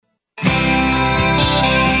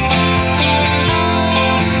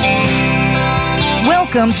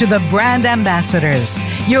Welcome to the Brand Ambassadors,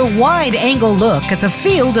 your wide-angle look at the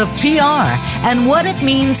field of PR and what it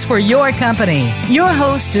means for your company. Your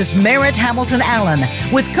host is Merritt Hamilton Allen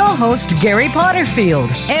with co-host Gary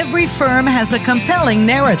Potterfield. Every firm has a compelling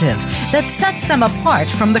narrative that sets them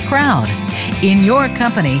apart from the crowd. In your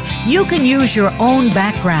company, you can use your own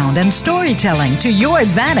background and storytelling to your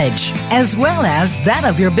advantage, as well as that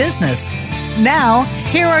of your business. Now,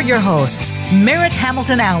 here are your hosts, Merritt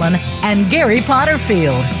Hamilton Allen and Gary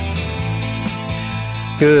Potterfield.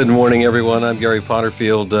 Good morning, everyone. I'm Gary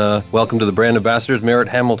Potterfield. Welcome to the Brand Ambassadors. Merritt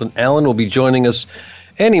Hamilton Allen will be joining us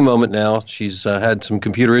any moment now. She's had some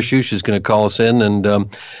computer issues. She's going to call us in. And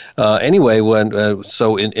anyway,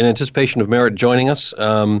 so in anticipation of Merritt joining us,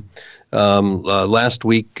 last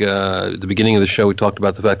week, at the beginning of the show, we talked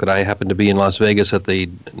about the fact that I happened to be in Las Vegas at the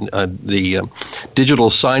Digital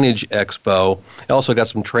Signage Expo. I also got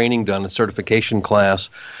some training done, a certification class.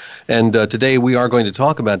 And today we are going to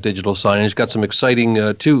talk about digital signage. Got some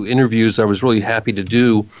exciting two interviews I was really happy to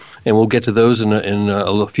do, and we'll get to those in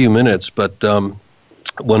a few minutes. But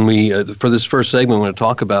when for this first segment, we're going to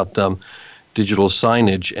talk about digital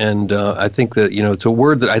signage, and I think that it's a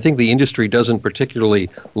word that I think the industry doesn't particularly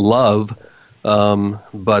love, so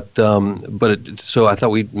I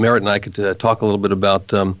thought Merritt and I could talk a little bit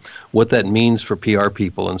about what that means for PR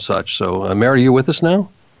people and such. So Merritt, are you with us now?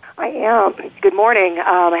 I am. Good morning.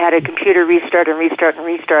 I had a computer restart.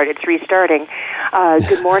 It's restarting.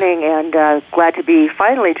 Good morning, and glad to be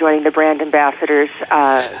finally joining the Brand Ambassadors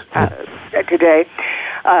today,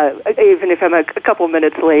 even if I'm a couple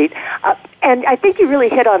minutes late. And I think you really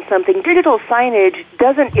hit on something. Digital signage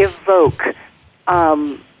doesn't evoke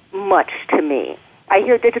much to me. I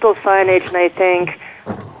hear digital signage and I think,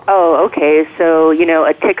 oh, okay, so,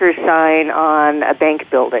 a ticker sign on a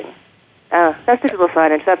bank building. That's digital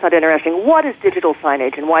signage. That's not interesting. What is digital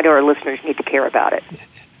signage, and why do our listeners need to care about it?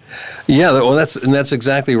 Yeah, well, that's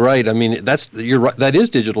exactly right. I mean, you're right. That is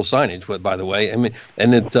digital signage, by the way. I mean,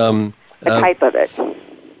 and it's a type of it.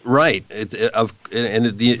 Right.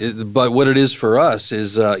 But what it is for us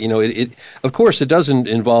is, it of course it doesn't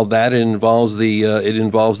involve that. It involves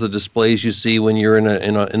the displays you see when you're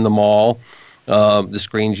in the mall. The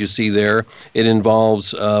screens you see there. It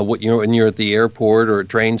involves when you're at the airport or a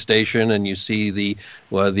train station and you see the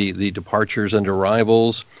departures and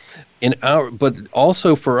arrivals. But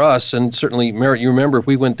also for us, and certainly, Merritt, you remember if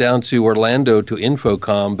we went down to Orlando to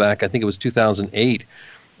Infocom back, I think it was 2008,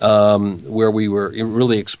 where we were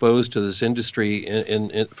really exposed to this industry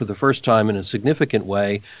for the first time in a significant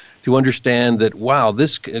way, to understand that, wow,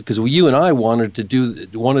 because you and I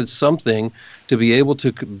wanted something to be able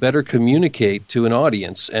to better communicate to an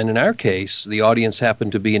audience. And in our case, the audience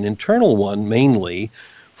happened to be an internal one, mainly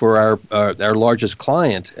for our largest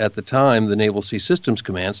client at the time, the Naval Sea Systems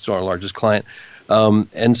Command, still our largest client.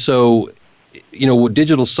 And so,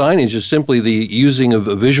 digital signage is simply the using of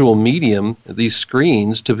a visual medium, these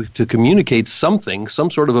screens, to communicate something,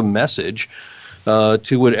 some sort of a message,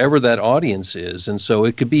 to whatever that audience is. And so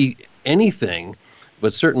it could be anything,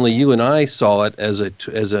 but certainly you and I saw it as a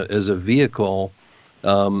vehicle,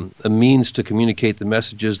 a means to communicate the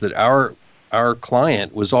messages that our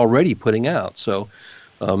client was already putting out. So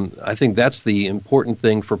I think that's the important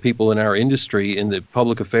thing for people in our industry, in the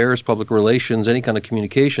public affairs, public relations, any kind of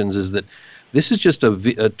communications, is that this is just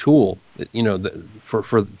a tool,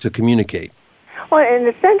 to communicate. Well, and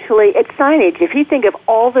essentially, it's signage. If you think of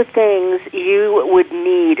all the things you would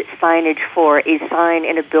need signage for, a sign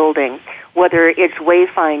in a building, whether it's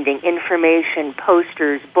wayfinding, information,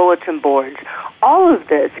 posters, bulletin boards, all of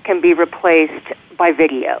this can be replaced by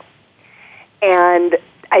video. And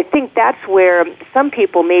I think that's where some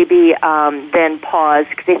people maybe then pause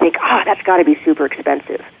because they think, that's got to be super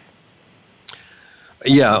expensive.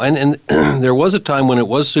 Yeah, and there was a time when it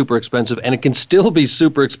was super expensive, and it can still be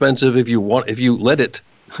super expensive if you let it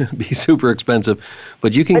be super expensive.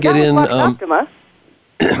 But you can get in.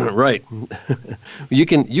 Right, you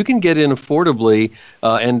can get in affordably.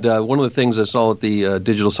 And one of the things I saw at the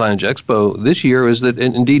Digital Signage Expo this year is that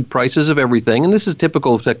indeed prices of everything, and this is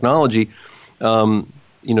typical of technology. The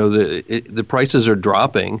prices are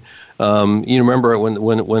dropping. You remember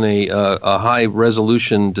when a high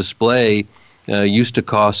resolution display used to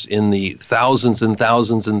cost in the thousands and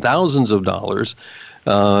thousands and thousands of dollars,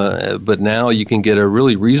 but now you can get a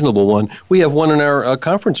really reasonable one. We have one in our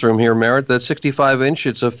conference room here, Merritt, that's 65-inch.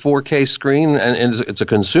 It's a 4K screen, and it's a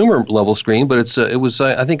consumer level screen, but I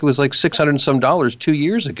think it was like $600 and some 2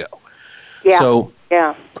 years ago. Yeah. So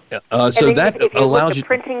yeah. So that if you allows look at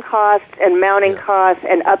printing costs and mounting costs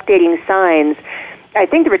and updating signs, I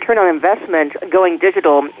think the return on investment going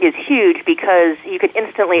digital is huge because you can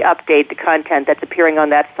instantly update the content that's appearing on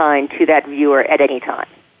that sign to that viewer at any time.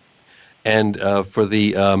 And for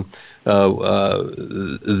the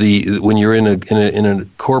when you're in a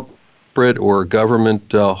corporate or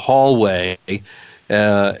government hallway,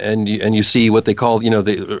 and you see what they call,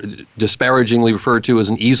 they disparagingly referred to as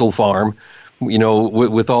an easel farm,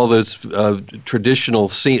 with all those traditional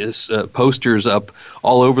posters up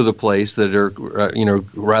all over the place that are,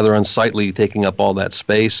 rather unsightly, taking up all that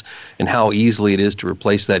space, and how easily it is to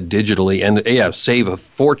replace that digitally and, save a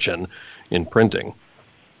fortune in printing.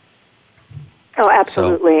 Oh,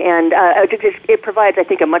 absolutely. So, and it provides, I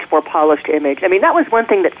think, a much more polished image. I mean, that was one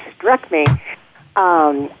thing that struck me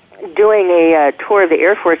doing a tour of the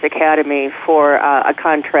Air Force Academy for a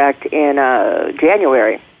contract in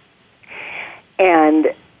January.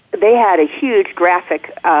 And they had a huge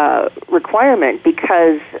graphic requirement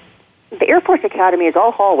because the Air Force Academy is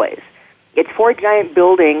all hallways. It's 4 giant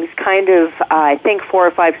buildings, kind of, I think, 4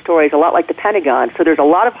 or 5 stories, a lot like the Pentagon. So there's a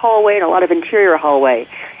lot of hallway and a lot of interior hallway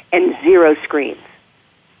and 0 screens.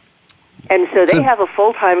 And so they have a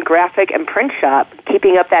full-time graphic and print shop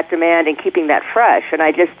keeping up that demand and keeping that fresh. And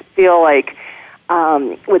I just feel like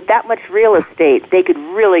with that much real estate, they could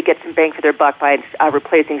really get some bang for their buck by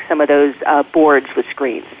replacing some of those boards with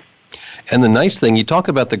screens. And the nice thing, you talk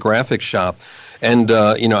about the graphic shop, and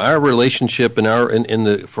our relationship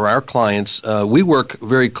and for our clients, we work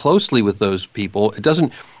very closely with those people.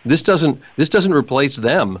 This doesn't replace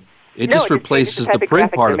them. It just replaces the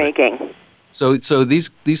print part of it. So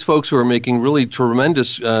these folks who are making really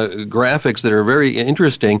tremendous graphics that are very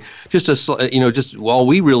interesting, just all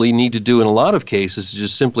we really need to do in a lot of cases is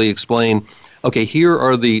just simply explain, okay, here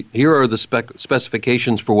are the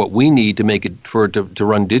specifications for what we need to make it to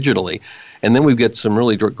run digitally, and then we get some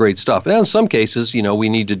really great stuff. Now in some cases, we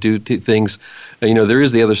need to do things. There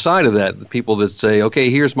is the other side of that. The people that say, okay,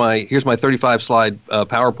 here's my 35 slide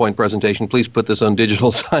PowerPoint presentation. Please put this on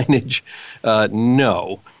digital signage.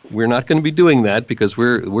 No. We're not going to be doing that because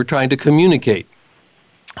we're trying to communicate,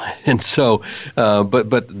 and so, but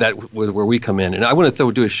that where we come in. And I want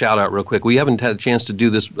to do a shout out real quick. We haven't had a chance to do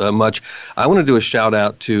this much. I want to do a shout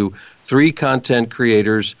out to 3 content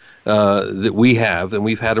creators that we have, and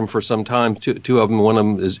we've had them for some time. Two of them. One of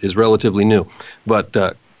them is relatively new,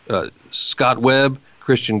 but Scott Webb,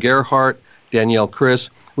 Christian Gerhardt, Danielle Chris.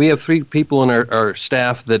 We have 3 people in our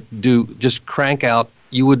staff that do just crank out.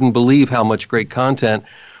 You wouldn't believe how much great content.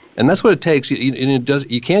 And that's what it takes.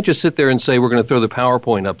 You can't just sit there and say we're going to throw the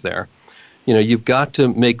PowerPoint up there. You've got to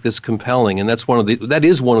make this compelling, and that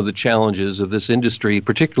is one of the challenges of this industry,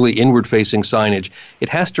 particularly inward-facing signage. It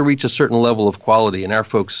has to reach a certain level of quality, and our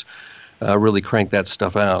folks really crank that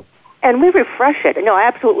stuff out. And we refresh it. No, I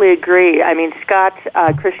absolutely agree. I mean, Scott,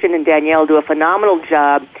 Christian, and Danielle do a phenomenal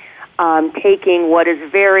job taking what is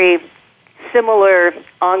very similar,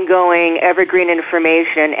 ongoing, evergreen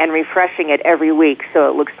information and refreshing it every week so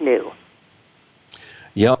it looks new.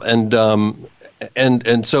 Yeah, and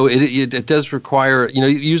so it does require, you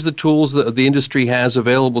use the tools that the industry has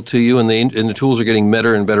available to you, and the tools are getting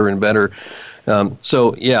better and better and better.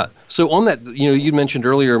 So on that, you mentioned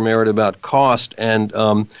earlier, Merritt, about cost, and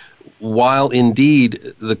while indeed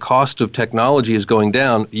the cost of technology is going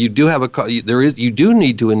down, you do have you do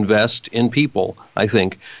need to invest in people. I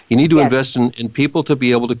think you need to invest in people to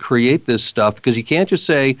be able to create this stuff, because you can't just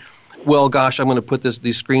say, well, gosh, I'm going to put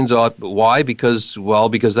these screens up. Why? Because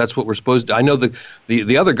that's what we're supposed to. I know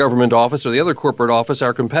the other government office or the other corporate office,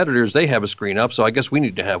 our competitors, they have a screen up, so I guess we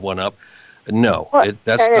need to have one up. No,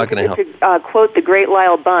 that's not going to help. To quote the great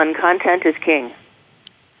Lyle Bunn, content is king.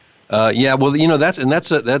 Yeah, well, that's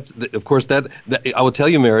of course that I will tell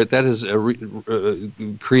you, Merritt, that has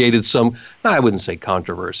created some, I wouldn't say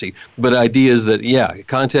controversy, but ideas that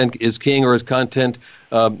content is king, or is content,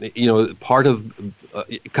 part of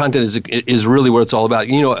content is really what it's all about.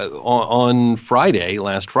 On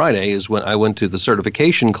last Friday is when I went to the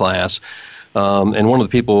certification class, and one of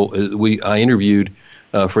the people I interviewed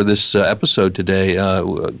for this episode today,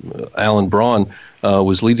 Alan Brawn,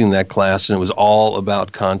 was leading that class, and it was all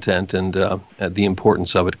about content and the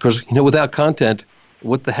importance of it. Because without content,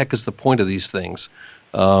 what the heck is the point of these things?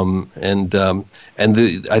 I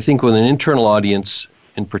think with an internal audience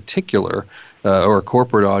in particular, or a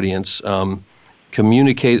corporate audience,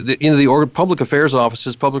 communicate. The public affairs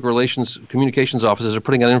offices, public relations, communications offices are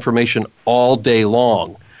putting out information all day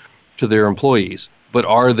long to their employees. But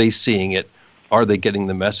are they seeing it? Are they getting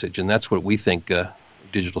the message? And that's what we think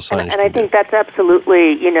digital signage. And I think that's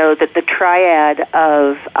absolutely, that the triad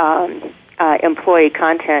of employee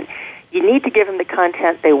content. You need to give them the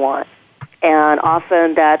content they want. And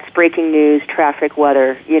often that's breaking news, traffic,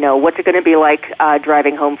 weather. What's it going to be like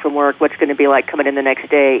driving home from work? What's it going to be like coming in the next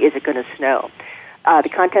day? Is it going to snow? The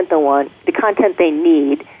content they want, the content they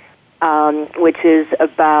need, which is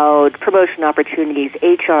about promotion opportunities,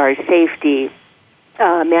 HR, safety,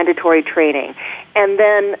 mandatory training. And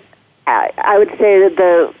then I would say that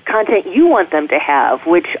the content you want them to have,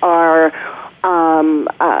 which are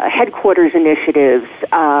headquarters initiatives,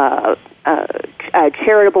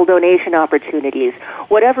 charitable donation opportunities,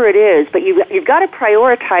 whatever it is, but you've got to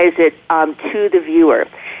prioritize it to the viewer.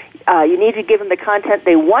 You need to give them the content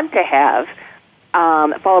they want to have,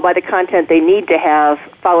 followed by the content they need to have,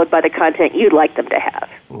 followed by the content you'd like them to have.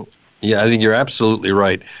 Yeah, I think you're absolutely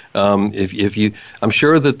right. If you, I'm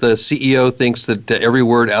sure that the CEO thinks that every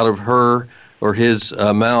word out of her or his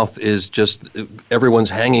mouth is just everyone's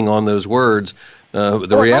hanging on those words.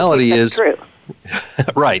 The reality is true.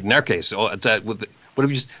 Right. In our case, it's that. What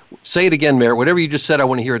have you? Say it again, Merritt. Whatever you just said, I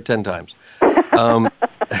want to hear it 10 times.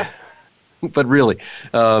 But really,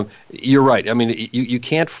 you're right. I mean, you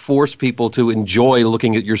can't force people to enjoy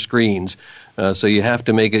looking at your screens. So you have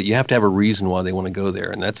to make it. You have to have a reason why they want to go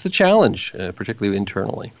there, and that's the challenge, particularly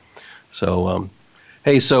internally. So,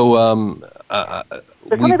 hey, so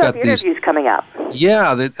we've got the interviews coming up.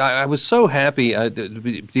 Yeah, I was so happy to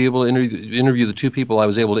be able to interview the two people I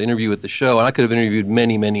was able to interview at the show, and I could have interviewed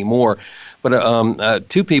many, many more. But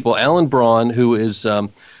two people, Alan Brawn, who is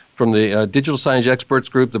from the Digital Signage Experts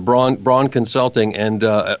Group, the Brawn Consulting, and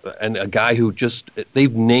a guy who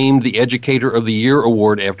they've named the Educator of the Year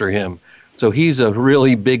award after him. So he's a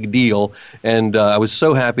really big deal, and I was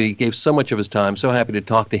so happy. He gave so much of his time, so happy to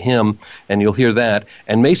talk to him, and you'll hear that.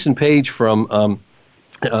 And Mason Page from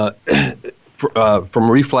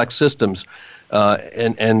Reflex Systems,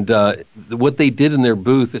 and what they did in their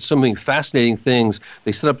booth, it's so many fascinating things.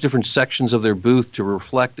 They set up different sections of their booth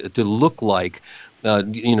to look like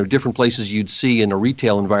different places you'd see in a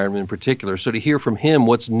retail environment in particular. So to hear from him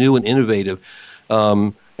what's new and innovative,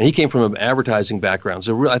 and he came from an advertising background.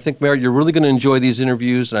 So I think, Merritt, you're really going to enjoy these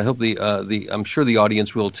interviews, and I hope I'm sure the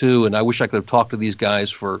audience will too. And I wish I could have talked to these guys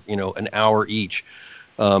for an hour each,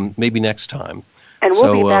 maybe next time. And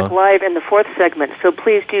we'll be back live in the fourth segment. So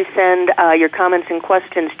please do send your comments and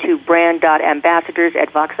questions to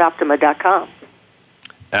brand.ambassadors@voxoptima.com.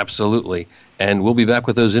 Absolutely. And we'll be back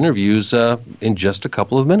with those interviews in just a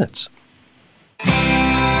couple of minutes.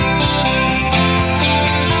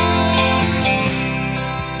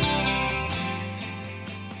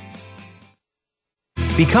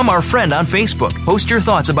 Become our friend on Facebook. Post your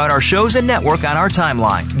thoughts about our shows and network on our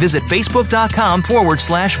timeline. Visit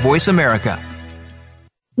facebook.com/Voice America.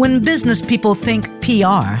 When business people think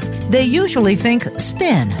PR, they usually think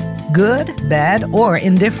spin. Good, bad, or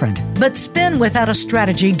indifferent. But spin without a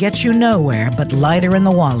strategy gets you nowhere but lighter in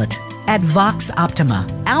the wallet. At Vox Optima,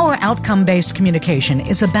 our outcome-based communication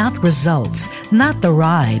is about results, not the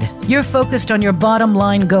ride. You're focused on your bottom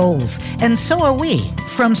line goals, and so are we.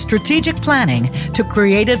 From strategic planning to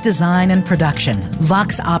creative design and production,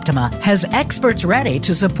 Vox Optima has experts ready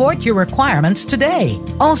to support your requirements today.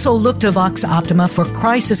 Also look to Vox Optima for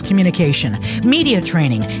crisis communication, media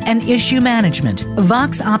training, and issue management.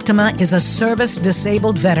 Vox Optima is a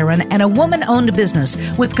service-disabled veteran and a woman-owned business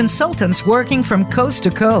with consultants working from coast to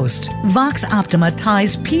coast. Vox Optima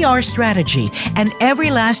ties PR strategy and every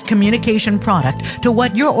last communication product to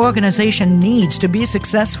what your organization needs to be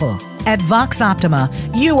successful. At Vox Optima,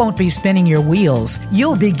 you won't be spinning your wheels.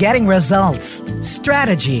 You'll be getting results.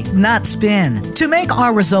 Strategy, not spin. To make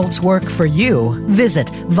our results work for you, visit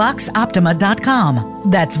voxoptima.com.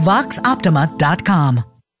 That's voxoptima.com.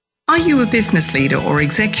 Are you a business leader or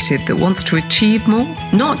executive that wants to achieve more?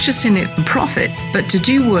 Not just in it for profit, but to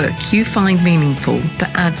do work you find meaningful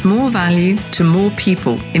that adds more value to more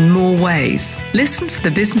people in more ways. Listen for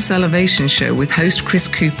the Business Elevation Show with host Chris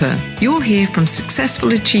Cooper. You'll hear from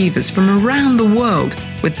successful achievers from around the world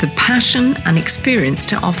with the passion and experience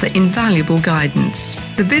to offer invaluable guidance.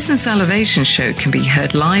 The Business Elevation Show can be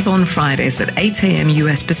heard live on Fridays at 8 a.m.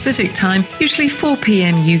 US Pacific Time, usually 4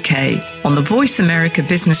 p.m. UK, on the Voice America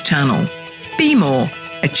Business Channel. Be more,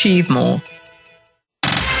 achieve more.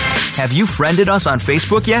 Have you friended us on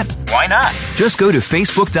Facebook yet? Why not? Just go to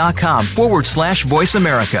facebook.com/Voice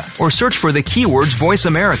America or search for the keywords Voice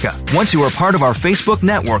America. Once you are part of our Facebook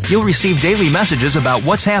network, you'll receive daily messages about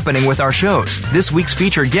what's happening with our shows, this week's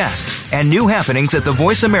featured guests, and new happenings at the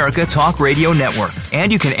Voice America Talk Radio Network. And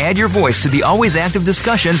you can add your voice to the always active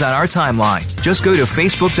discussions on our timeline. Just go to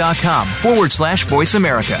facebook.com/Voice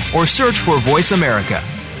America or search for Voice America.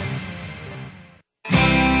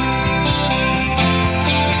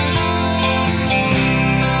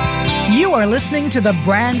 You You're listening to the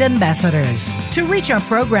Brand Ambassadors. To reach our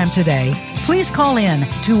program today, please call in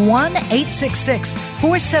to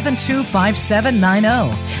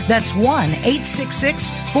 1-866-472-5790. That's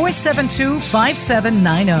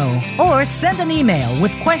 1-866-472-5790. Or send an email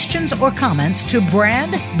with questions or comments to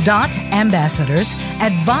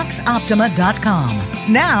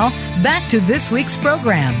brand.ambassadors@voxoptima.com. Now, back to this week's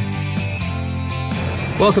program.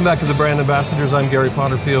 Welcome back to the Brand Ambassadors. I'm Gary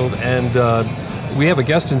Potterfield, and we have a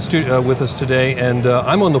guest in studio with us today, and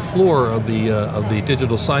I'm on the floor of the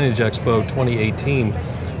Digital Signage Expo 2018.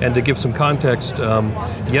 And to give some context,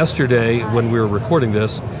 yesterday when we were recording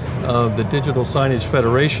this, the Digital Signage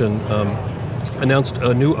Federation announced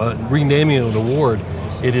a new renaming of an award.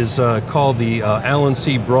 It is called the Alan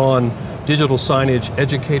C. Brawn Digital Signage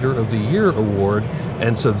Educator of the Year Award,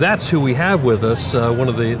 and so that's who we have with us.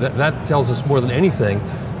 That tells us more than anything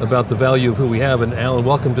about the value of who we have. And Alan,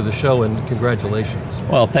 welcome to the show and congratulations.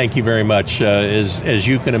 Well, thank you very much. As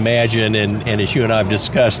you can imagine, and as you and I have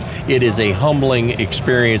discussed, it is a humbling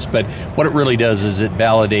experience, but what it really does is it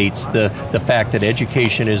validates the fact that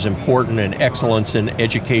education is important and excellence in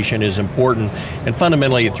education is important, and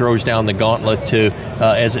fundamentally it throws down the gauntlet to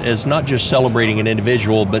as not just celebrating an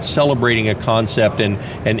individual, but celebrating a concept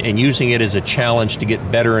and using it as a challenge to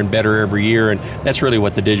get better and better every year, and that's really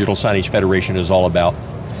what the Digital Signage Federation is all about.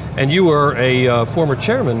 And you are a former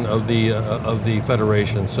chairman of the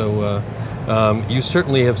Federation, so you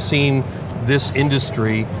certainly have seen this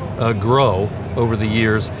industry grow over the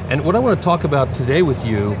years. And what I want to talk about today with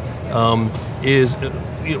you is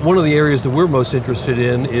one of the areas that we're most interested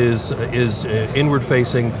in is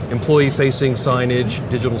inward-facing, employee-facing signage,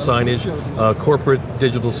 digital signage, corporate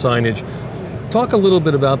digital signage. Talk a little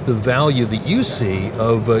bit about the value that you see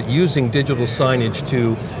of using digital signage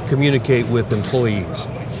to communicate with employees.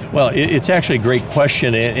 Well, it's actually a great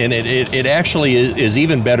question, and it actually is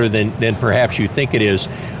even better than perhaps you think it is,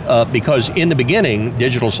 because in the beginning,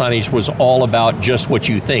 digital signage was all about just what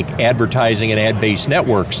you think, advertising and ad-based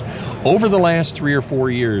networks. Over the last 3 or 4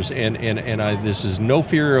 years, and this is no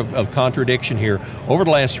fear of contradiction here, over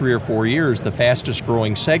the last 3 or 4 years, the fastest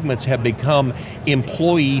growing segments have become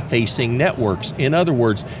employee-facing networks. In other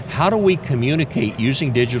words, how do we communicate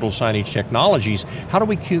using digital signage technologies? How do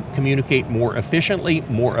we communicate more efficiently,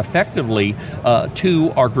 more effectively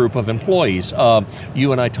to our group of employees?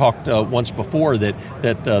 You and I talked once before that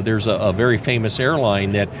there's a very famous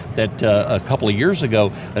airline that a couple of years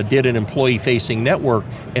ago did an employee-facing network,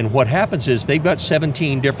 and what happens is they've got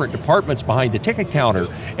 17 different departments behind the ticket counter,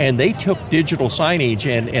 and they took digital signage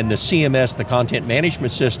and the CMS, the content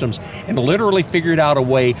management systems, and literally figured out a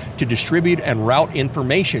way to distribute and route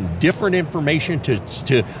information, different information to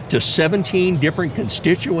 17 different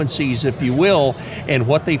constituencies, if you will, and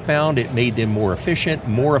what they found, it made them more efficient,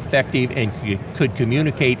 more effective, and could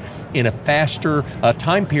communicate in a faster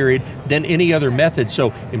time period than any other method.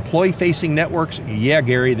 So employee-facing networks, yeah,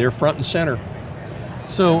 Gary, they're front and center.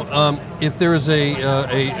 So if there is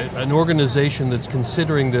an organization that's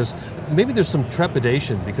considering this, maybe there's some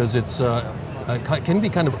trepidation because it's can be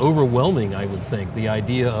kind of overwhelming, I would think, the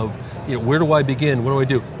idea of, where do I begin, what do I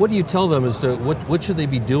do? What do you tell them as to what should they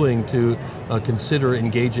be doing to consider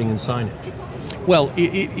engaging in signage? Well,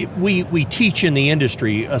 we teach in the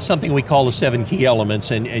industry something we call the 7 key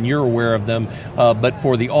elements, and you're aware of them, but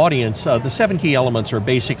for the audience, the 7 key elements are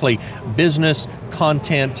basically business,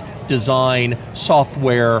 content, design,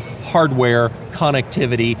 software, hardware,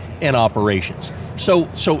 connectivity, and operations. So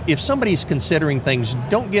if somebody's considering things,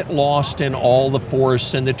 don't get lost in all the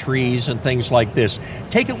forests and the trees and things like this.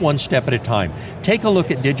 Take it one step at a time. Take a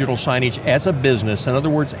look at digital signage as a business. In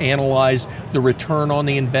other words, analyze the return on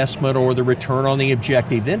the investment or the return on the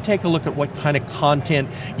objective. Then take a look at what kind of content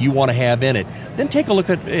you want to have in it. Then take a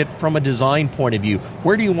look at it from a design point of view.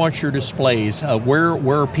 Where do you want your displays? Where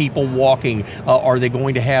are people walking? Are they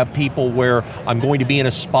going to have people where I'm going to be in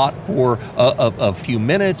a spot for a few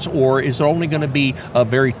minutes, or is it only going to be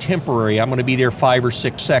very temporary? I'm going to be there 5 or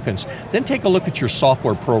 6 seconds. Then take a look at your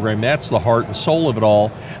software program. That's the heart and soul of it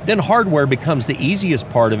all. Then hardware becomes the easiest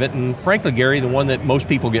part of it, and frankly, Gary, the one that most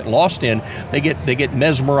people get lost in. They get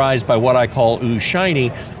mesmerized by what I call ooh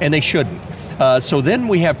shiny, and they shouldn't. So then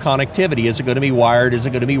we have connectivity. Is it going to be wired? Is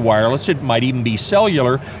it going to be wireless? It might even be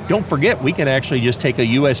cellular. Don't forget, we can actually just take a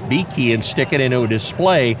USB key and stick it into a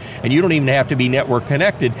display, and you don't even have to be network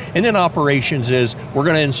connected. And then operations is we're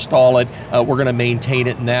going to install it. We're going to maintain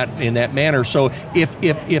it in that manner. So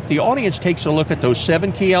if the audience takes a look at those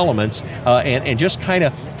 7 key elements and just kind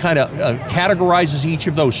of categorizes each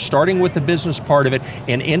of those, starting with the business part of it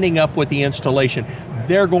and ending up with the installation,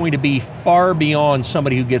 they're going to be far beyond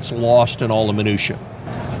somebody who gets lost in all the minutia.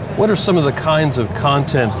 What are some of the kinds of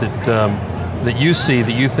content that you see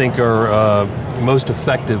that you think are most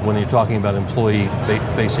effective when you're talking about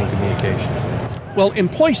employee-facing communication? Well,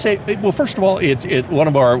 well, first of all, it's one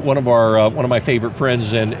of my favorite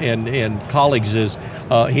friends and colleagues is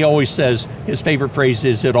he always says his favorite phrase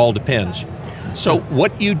is "it all depends." So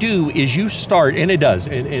what you do is you start, and it does,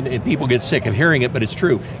 and people get sick of hearing it, but it's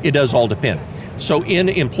true. It does all depend. So in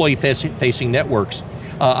employee-facing networks,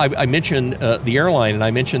 I mentioned the airline, and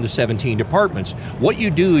I mentioned the 17 departments. What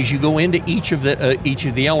you do is you go into each of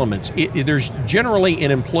the elements. There's generally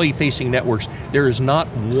in employee-facing networks, there is not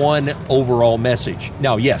one overall message.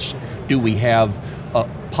 Now, yes, do we have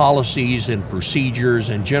policies and procedures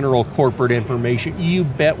and general corporate information? You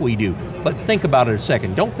bet we do. But think about it a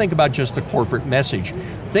second. Don't think about just the corporate message.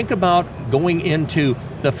 Think about going into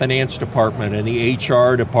the finance department and the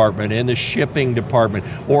HR department and the shipping department,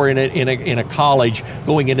 or in a college,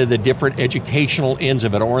 going into the different educational ends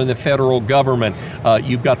of it, or in the federal government.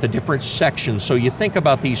 You've got the different sections. So you think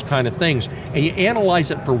about these kind of things and you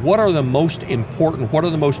analyze it for what are the most important, what are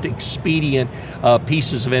the most expedient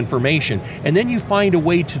pieces of information, and then you find a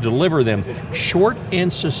way to deliver them short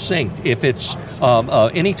and succinct. If it's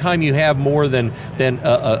anytime you have more than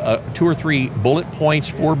 2 or 3 bullet points,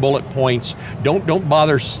 4 bullet points, don't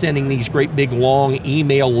bother sending these great big long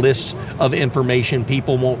email lists of information.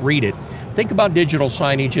 People won't read it. Think about digital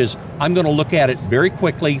signage as I'm going to look at it very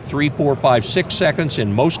quickly, 3, 4, 5, 6 seconds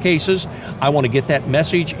in most cases. I want to get that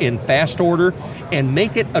message in fast order and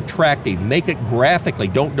make it attractive, make it graphically.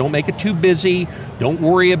 Don't make it too busy. Don't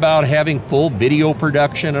worry about having full video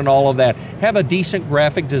production and all of that. Have a decent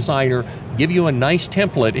graphic designer give you a nice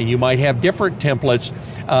template, and you might have different templates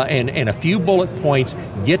and a few bullet points.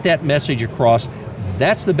 Get that message across.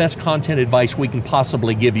 That's the best content advice we can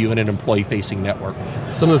possibly give you in an employee-facing network.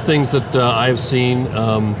 Some of the things that I've seen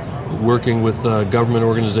working with government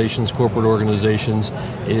organizations, corporate organizations,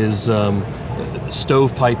 is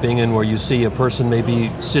stovepiping, and where you see a person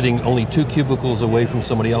maybe sitting only 2 cubicles away from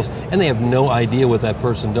somebody else, and they have no idea what that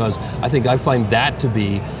person does. I find that to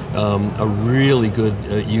be a really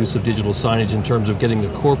good use of digital signage in terms of getting the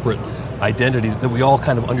corporate identity, that we all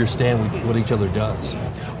kind of understand what each other does.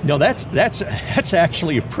 No, that's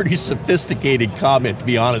actually a pretty sophisticated comment, to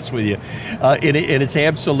be honest with you, and it's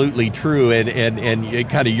absolutely true. And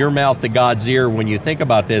kind of your mouth to God's ear when you think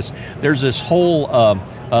about this. There's this whole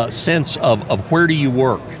sense of where do you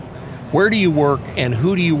work. Where do you work and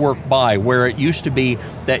who do you work by? Where it used to be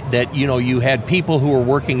that you had people who were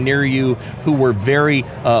working near you who were very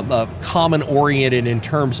common oriented in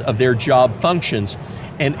terms of their job functions.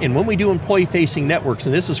 And when we do employee-facing networks,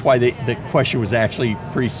 and this is why the question was actually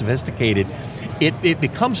pretty sophisticated, it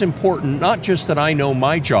becomes important not just that I know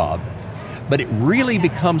my job, but it really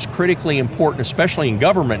becomes critically important, especially in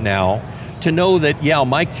government now, to know that, yeah,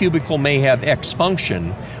 my cubicle may have X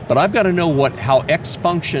function, but I've got to know how X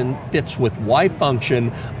function fits with Y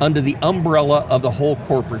function under the umbrella of the whole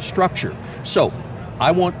corporate structure. So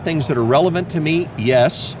I want things that are relevant to me,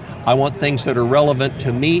 yes. I want things that are relevant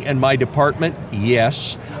to me and my department,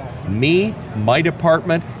 yes. Me, my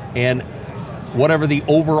department, and whatever the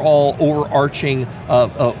overall overarching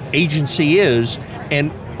agency is,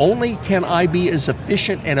 and only can I be as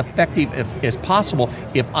efficient and effective as possible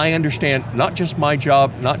if I understand not just my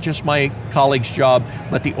job, not just my colleague's job,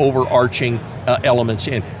 but the overarching elements.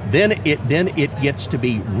 And then it gets to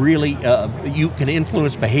be really, you can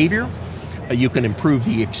influence behavior, you can improve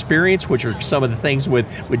the experience, which are some of the things with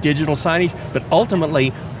digital signage, but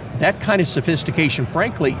ultimately, that kind of sophistication,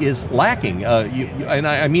 frankly, is lacking. And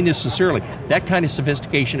I mean this sincerely. That kind of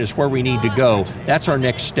sophistication is where we need to go. That's our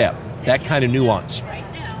next step, that kind of nuance.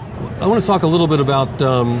 I want to talk a little bit about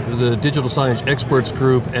the Digital Signage Experts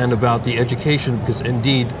Group and about the education, because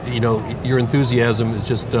indeed, your enthusiasm is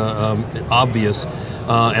just obvious.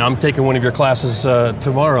 And I'm taking one of your classes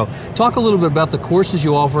tomorrow. Talk a little bit about the courses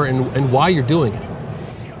you offer and why you're doing it.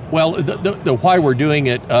 Well, the why we're doing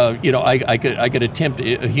it, I could attempt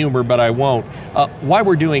a humor, but I won't. Why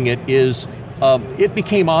we're doing it is it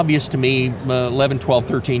became obvious to me 11, 12,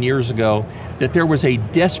 13 years ago that there was a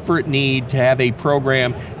desperate need to have a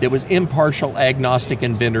program that was impartial, agnostic,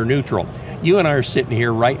 and vendor neutral. You and I are sitting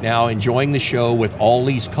here right now enjoying the show with all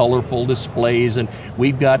these colorful displays, and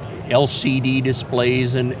we've got LCD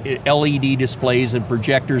displays and LED displays and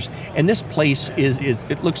projectors, and this place is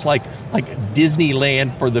it looks like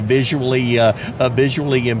Disneyland for the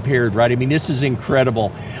visually impaired, right? I mean, this is incredible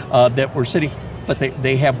that we're sitting, but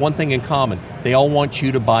they have one thing in common. They all want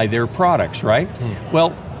you to buy their products, right?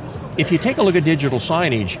 Well, if you take a look at digital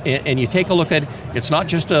signage and you take a look at, it's not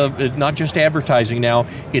just advertising now,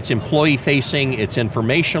 it's employee facing, it's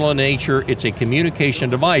informational in nature, it's a communication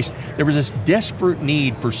device. There was this desperate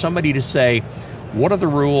need for somebody to say, what are the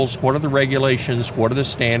rules, what are the regulations, what are the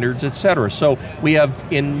standards, etc. So we have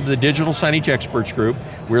in the Digital Signage Experts Group,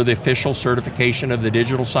 we're the official certification of the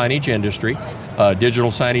digital signage industry, Digital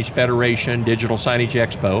Signage Federation, Digital Signage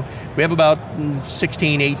Expo. We have about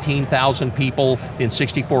 18,000 people in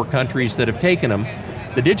 64 countries that have taken them.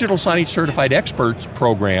 The Digital Signage Certified Experts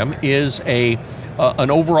program is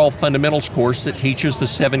an overall fundamentals course that teaches the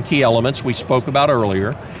 7 key elements we spoke about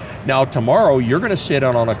earlier. Now tomorrow you're going to sit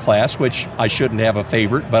in on a class, which I shouldn't have a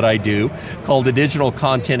favorite, but I do, called the Digital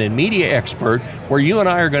Content and Media Expert, where you and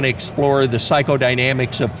I are going to explore the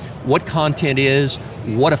psychodynamics of what content is,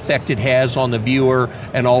 what effect it has on the viewer,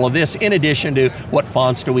 and all of this, in addition to what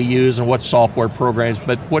fonts do we use and what software programs.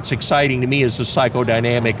 But what's exciting to me is the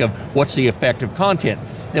psychodynamic of what's the effect of content.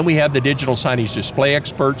 Then we have the Digital Signage Display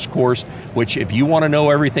Experts course, which if you want to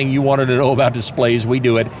know everything you wanted to know about displays, we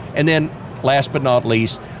do it. And then last but not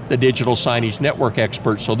least, the Digital Signage Network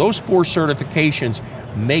Expert. So those 4 certifications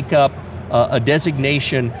make up a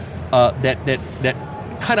designation that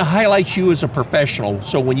kind of highlights you as a professional.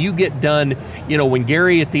 So when you get done, when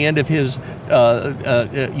Gary at the end of his,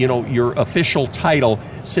 your official title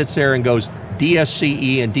sits there and goes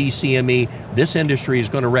DSCE and DCME, this industry is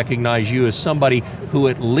going to recognize you as somebody who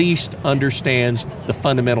at least understands the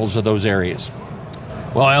fundamentals of those areas.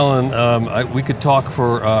 Well, Alan, we could talk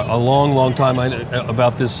for a long, long time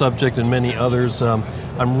about this subject and many others.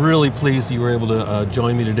 I'm really pleased you were able to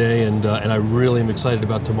join me today, and I really am excited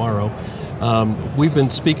about tomorrow. We've been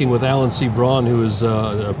speaking with Alan C. Brawn, who is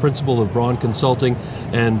a principal of Brawn Consulting,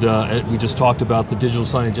 and we just talked about the Digital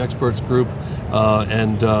Signage Experts Group,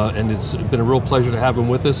 and it's been a real pleasure to have him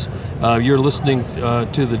with us. You're listening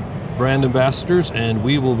to the Brand Ambassadors, and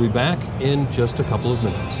we will be back in just a couple of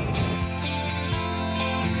minutes.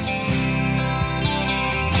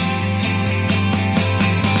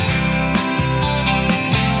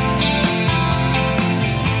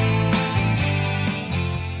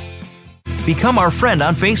 Become our friend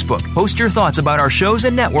on Facebook. Post your thoughts about our shows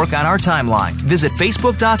and network on our timeline. Visit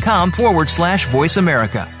facebook.com/Voice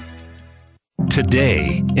America.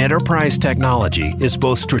 Today, enterprise technology is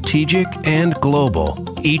both strategic and global.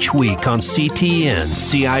 Each week on CTN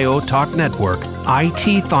CIO Talk Network,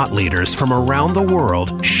 IT thought leaders from around the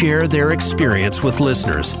world share their experience with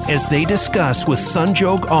listeners as they discuss with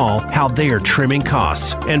Sanjog Aul how they are trimming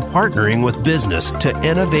costs and partnering with business to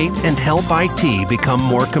innovate and help IT become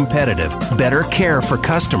more competitive, better care for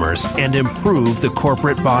customers, and improve the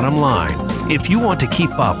corporate bottom line. If you want to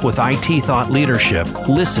keep up with IT thought leadership,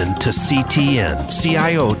 listen to CTN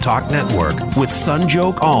CIO Talk Network with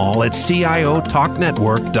Sanjog Aul at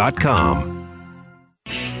CIOTalkNetwork.com.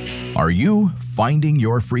 Are you finding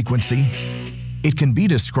your frequency? It can be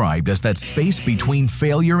described as that space between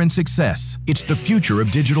failure and success. It's the future of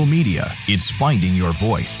digital media. It's finding your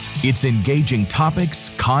voice. It's engaging topics,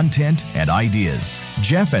 content, and ideas.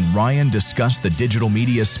 Jeff and Ryan discuss the digital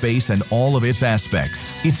media space and all of its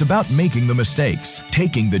aspects. It's about making the mistakes,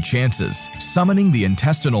 taking the chances, summoning the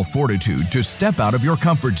intestinal fortitude to step out of your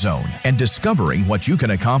comfort zone, and discovering what you can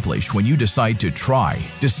accomplish when you decide to try,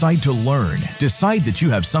 decide to learn, decide that you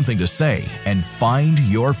have something to say, and find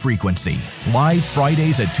your frequency. Live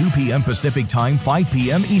Fridays at 2 p.m. Pacific Time, 5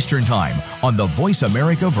 p.m. Eastern Time on the Voice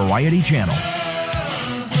America Variety Channel.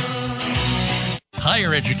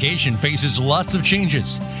 Higher education faces lots of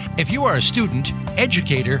changes. If you are a student,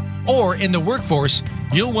 educator, or in the workforce,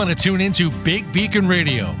 you'll want to tune into Big Beacon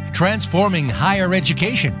Radio, transforming higher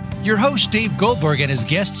education. Your host, Dave Goldberg, and his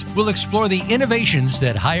guests will explore the innovations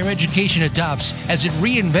that higher education adopts as it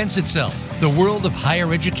reinvents itself. The world of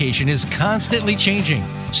higher education is constantly changing.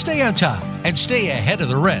 Stay on top and stay ahead of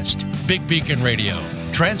the rest. Big Beacon Radio,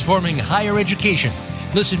 transforming higher education.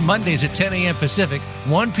 Listen Mondays at 10 a.m. Pacific,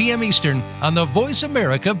 1 p.m. Eastern on the Voice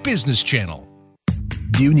America Business Channel.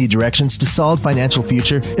 Do you need directions to solid financial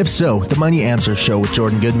future? If so, The Money Answer Show with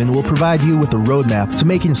Jordan Goodman will provide you with a roadmap to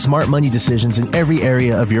making smart money decisions in every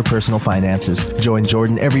area of your personal finances. Join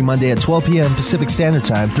Jordan every Monday at 12 p.m. Pacific Standard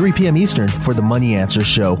Time, 3 p.m. Eastern for The Money Answer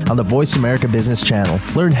Show on the Voice America Business Channel.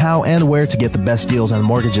 Learn how and where to get the best deals on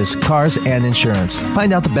mortgages, cars, and insurance.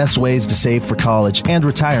 Find out the best ways to save for college and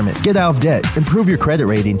retirement. Get out of debt, improve your credit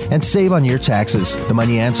rating, and save on your taxes. The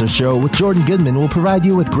Money Answer Show with Jordan Goodman will provide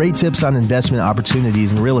you with great tips on investment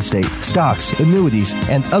opportunities in real estate, stocks, annuities,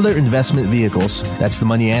 and other investment vehicles. That's the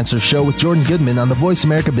Money Answer Show with Jordan Goodman on the Voice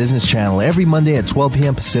America Business Channel every Monday at 12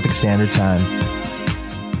 p.m. Pacific Standard Time.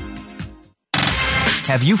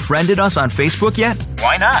 Have you friended us on Facebook yet?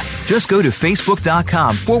 Why not? Just go to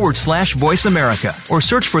facebook.com/Voice America or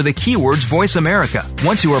search for the keywords Voice America.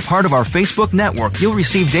 Once you are part of our Facebook network, you'll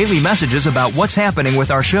receive daily messages about what's happening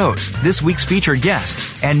with our shows, this week's featured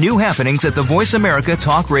guests, and new happenings at the Voice America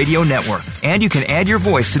Talk Radio Network. And you can add your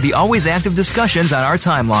voice to the always active discussions on our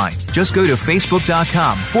timeline. Just go to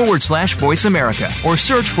facebook.com/Voice America or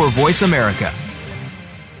search for Voice America.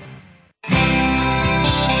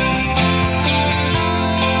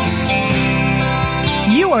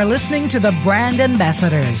 You are listening to the Brand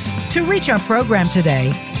Ambassadors. To reach our program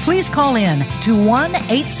today, please call in to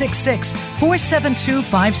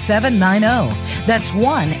 1-866-472-5790. That's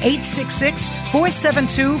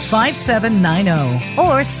 1-866-472-5790.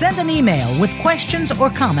 Or send an email with questions or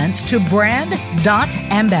comments to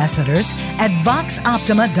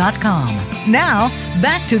brand.ambassadors@voxoptima.com. Now,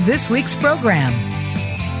 back to this week's program.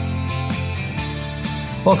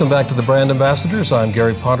 Welcome back to the Brand Ambassadors. I'm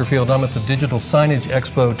Gary Potterfield. I'm at the Digital Signage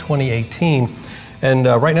Expo 2018. And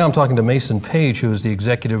right now I'm talking to Mason Page, who is the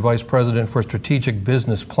Executive Vice President for Strategic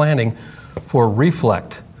Business Planning for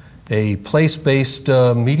Reflect, a place-based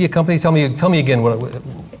media company. Tell me again,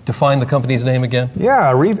 define the company's name again.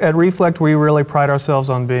 Yeah, at Reflect we really pride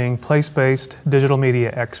ourselves on being place-based digital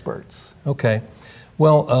media experts. Okay.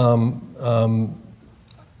 Well, a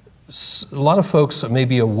lot of folks may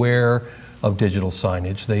be aware of digital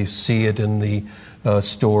signage. They see it in the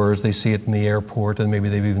stores, they see it in the airport, and maybe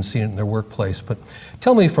they've even seen it in their workplace. But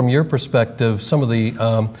tell me, from your perspective, some of the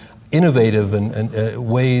innovative and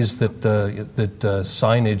ways that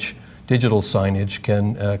signage, digital signage,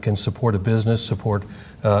 can support a business, support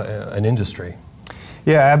an industry.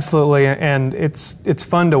 Yeah, absolutely, and it's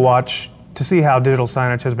fun to watch, to see how digital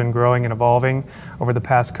signage has been growing and evolving over the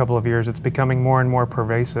past couple of years. It's becoming more and more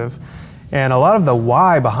pervasive. And a lot of the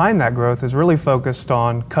why behind that growth is really focused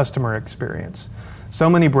on customer experience. So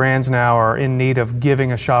many brands now are in need of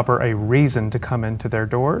giving a shopper a reason to come into their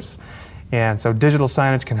doors. And so digital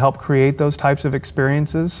signage can help create those types of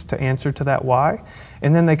experiences to answer to that why.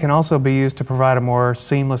 And then they can also be used to provide a more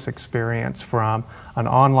seamless experience from an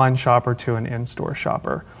online shopper to an in-store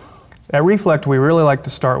shopper. At Reflect, we really like to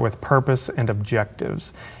start with purpose and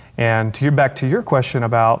objectives. And back to your question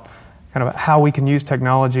about kind of how we can use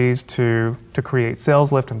technologies to create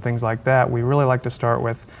sales lift and things like that, we really like to start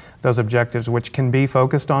with those objectives, which can be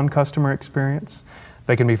focused on customer experience.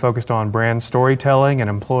 They can be focused on brand storytelling and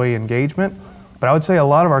employee engagement. But I would say a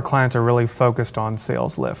lot of our clients are really focused on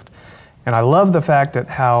sales lift. And I love the fact that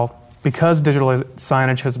because digital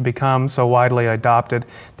signage has become so widely adopted,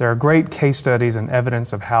 there are great case studies and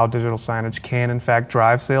evidence of how digital signage can in fact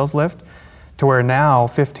drive sales lift, to where now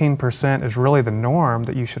 15% is really the norm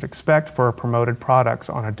that you should expect for promoted products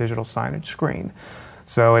on a digital signage screen.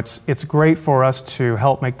 So it's great for us to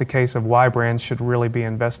help make the case of why brands should really be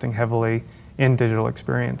investing heavily in digital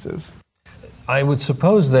experiences. I would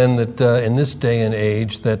suppose then that in this day and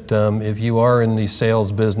age that if you are in the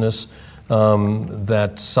sales business,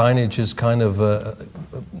 that signage is kind of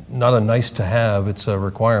not a nice to have, it's a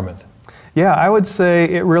requirement. Yeah, I would say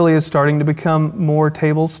it really is starting to become more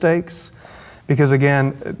table stakes. Because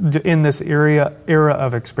again, in this era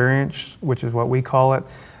of experience, which is what we call it,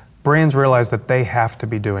 brands realize that they have to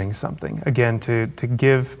be doing something, again, to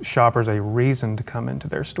give shoppers a reason to come into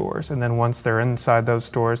their stores. And then once they're inside those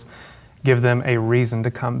stores, give them a reason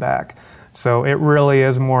to come back. So it really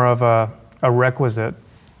is more of a requisite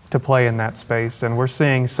to play in that space. And we're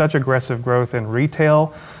seeing such aggressive growth in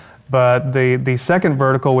retail, but the second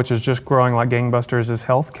vertical, which is just growing like gangbusters, is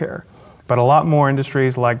healthcare. But a lot more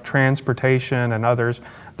industries like transportation and others,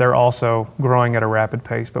 they're also growing at a rapid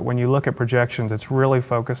pace. But when you look at projections, it's really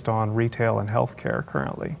focused on retail and healthcare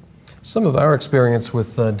currently. Some of our experience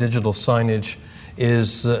with digital signage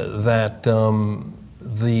is that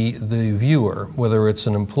the viewer, whether it's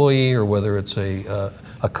an employee or whether it's a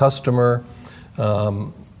customer,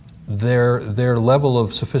 their level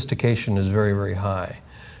of sophistication is very, very high.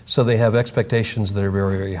 So they have expectations that are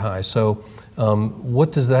very, very high. So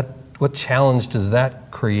what challenge does that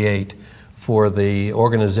create for the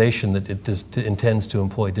organization that intends to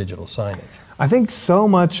employ digital signage? I think so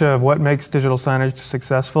much of what makes digital signage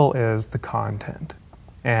successful is the content.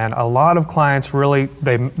 And a lot of clients really,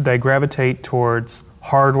 they gravitate towards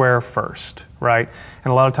hardware first, right?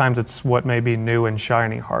 And a lot of times it's what may be new and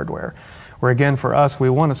shiny hardware. Where again, for us, we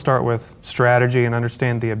want to start with strategy and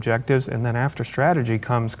understand the objectives, and then after strategy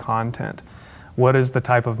comes content. What is the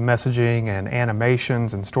type of messaging and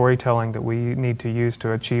animations and storytelling that we need to use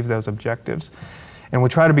to achieve those objectives? And we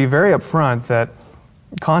try to be very upfront that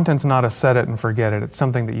content's not a set it and forget it. It's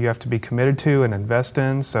something that you have to be committed to and invest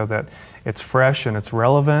in so that it's fresh and it's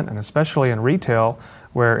relevant, and especially in retail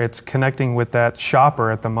where it's connecting with that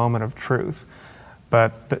shopper at the moment of truth.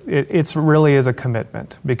 But it really is a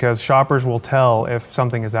commitment, because shoppers will tell if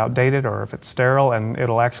something is outdated or if it's sterile, and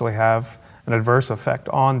it'll actually have an adverse effect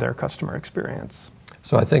on their customer experience.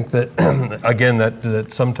 So I think that, again,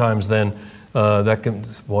 that sometimes then that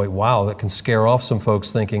can scare off some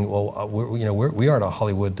folks thinking, well, we aren't a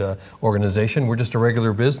Hollywood organization. We're just a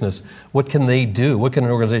regular business. What can they do? What can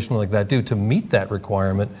an organization like that do to meet that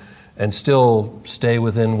requirement and still stay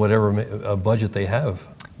within whatever budget they have?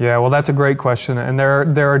 Yeah, well, that's a great question, and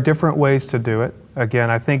there are different ways to do it. Again,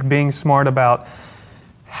 I think being smart about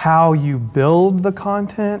how you build the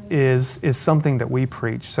content is something that we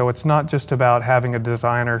preach. So it's not just about having a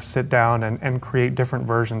designer sit down and create different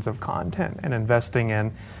versions of content and investing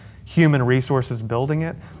in human resources building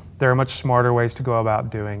it. There are much smarter ways to go about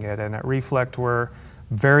doing it. And at Reflect, we're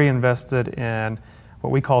very invested in what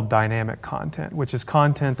we call dynamic content, which is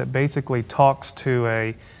content that basically talks to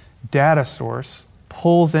a data source,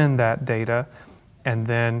 pulls in that data, and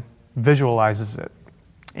then visualizes it.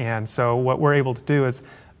 And so what we're able to do is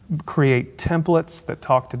create templates that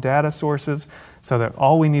talk to data sources, so that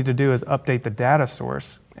all we need to do is update the data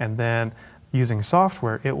source, and then using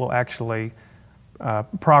software, it will actually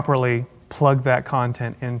properly plug that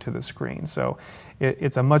content into the screen. So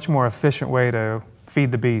it's a much more efficient way to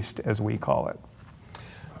feed the beast, as we call it.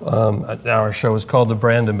 Our show is called The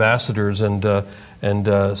Brand Ambassadors, and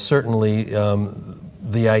certainly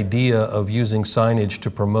the idea of using signage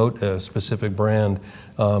to promote a specific brand,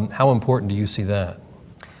 how important do you see that?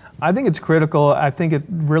 I think it's critical. I think it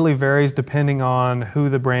really varies depending on who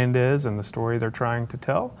the brand is and the story they're trying to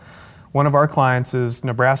tell. One of our clients is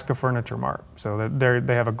Nebraska Furniture Mart. So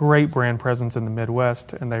they have a great brand presence in the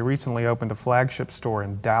Midwest, and they recently opened a flagship store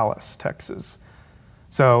in Dallas, Texas.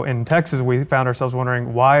 So in Texas, we found ourselves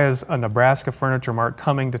wondering, why is a Nebraska Furniture Mart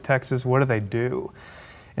coming to Texas? What do they do?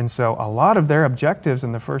 And so a lot of their objectives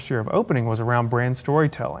in the first year of opening was around brand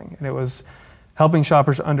storytelling. And it was helping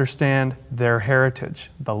shoppers understand their heritage,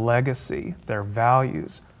 the legacy, their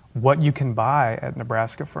values, what you can buy at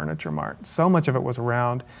Nebraska Furniture Mart. So much of it was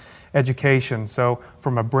around education. So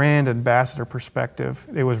from a brand ambassador perspective,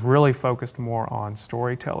 it was really focused more on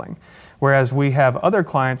storytelling. Whereas we have other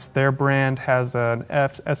clients, their brand has an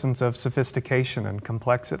essence of sophistication and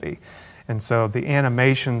complexity. And so the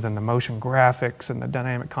animations and the motion graphics and the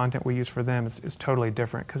dynamic content we use for them is totally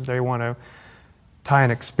different, because they want to tie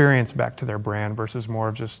an experience back to their brand versus more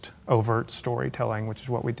of just overt storytelling, which is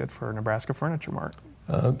what we did for Nebraska Furniture Mart.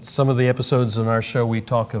 Some of the episodes in our show, we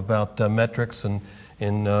talk about metrics and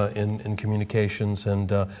in communications,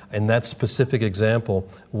 and in that specific example,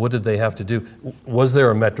 what did they have to do? Was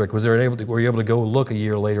there a metric? Were you able to go look a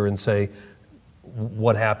year later and say,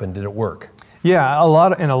 what happened? Did it work? Yeah, a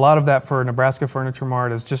lot of that for Nebraska Furniture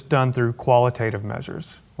Mart is just done through qualitative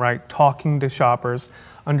measures, right? Talking to shoppers,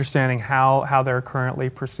 understanding how they're currently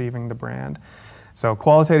perceiving the brand. So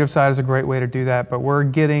qualitative side is a great way to do that, but we're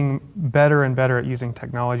getting better and better at using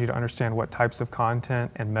technology to understand what types of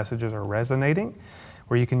content and messages are resonating,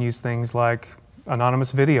 where you can use things like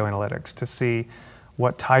anonymous video analytics to see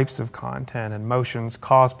what types of content and motions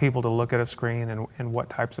cause people to look at a screen, and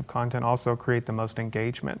what types of content also create the most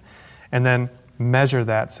engagement. And then measure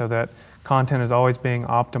that so that content is always being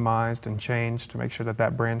optimized and changed to make sure that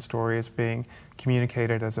that brand story is being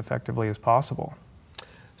communicated as effectively as possible.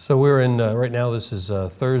 So we're in, right now this is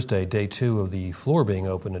Thursday, day 2 of the floor being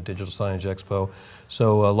open at Digital Signage Expo.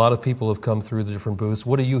 So a lot of people have come through the different booths.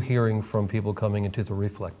 What are you hearing from people coming into the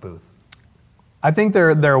Reflect booth? I think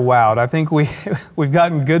they're wowed. I think we've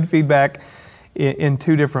gotten good feedback in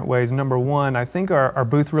 2 different ways. Number one, I think our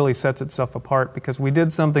booth really sets itself apart because we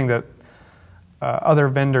did something that other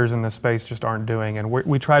vendors in the space just aren't doing, and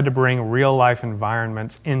we tried to bring real-life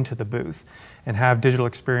environments into the booth and have digital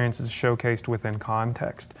experiences showcased within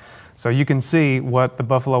context. So you can see what the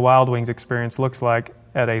Buffalo Wild Wings experience looks like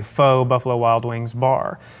at a faux Buffalo Wild Wings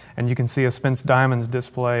bar, and you can see a Spence Diamonds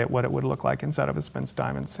display at what it would look like inside of a Spence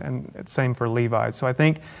Diamonds, and it's same for Levi's. So I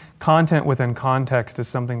think content within context is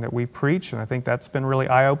something that we preach, and I think that's been really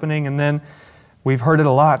eye-opening. And then we've heard it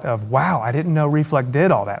a lot of, wow, I didn't know Reflect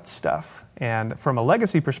did all that stuff. And from a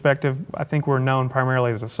legacy perspective, I think we're known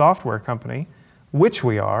primarily as a software company, which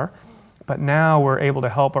we are, but now we're able to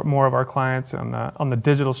help more of our clients on the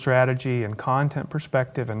digital strategy and content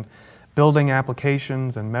perspective and building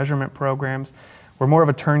applications and measurement programs. We're more of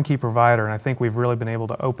a turnkey provider, and I think we've really been able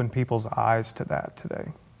to open people's eyes to that today.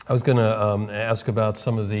 I was going to ask about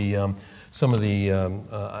some of the some of the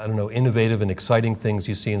innovative and exciting things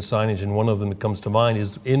you see in signage, and one of them that comes to mind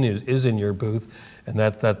is in your booth, and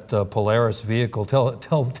that Polaris vehicle.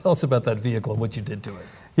 Tell us about that vehicle and what you did to it.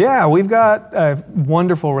 Yeah, we've got a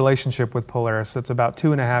wonderful relationship with Polaris that's about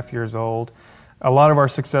 2.5 years old. A lot of our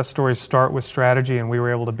success stories start with strategy, and we were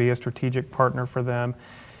able to be a strategic partner for them.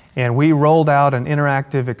 And we rolled out an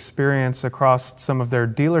interactive experience across some of their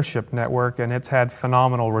dealership network, and it's had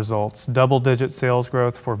phenomenal results. Double-digit sales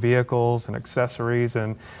growth for vehicles and accessories,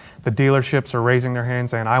 and the dealerships are raising their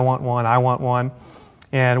hands saying, I want one, I want one.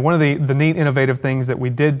 And one of the neat innovative things that we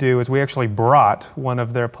did do is we actually brought one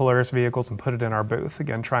of their Polaris vehicles and put it in our booth,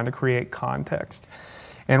 again, trying to create context.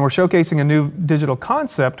 And we're showcasing a new digital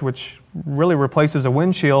concept which really replaces a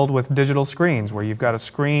windshield with digital screens, where you've got a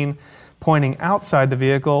screen pointing outside the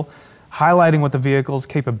vehicle, highlighting what the vehicle's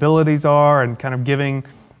capabilities are and kind of giving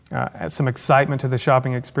some excitement to the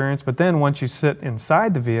shopping experience. But then once you sit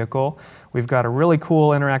inside the vehicle, we've got a really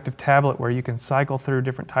cool interactive tablet where you can cycle through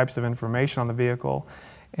different types of information on the vehicle.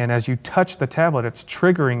 And as you touch the tablet, it's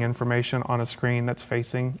triggering information on a screen that's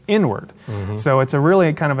facing inward. Mm-hmm. So it's a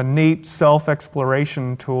really kind of a neat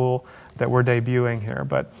self-exploration tool that we're debuting here.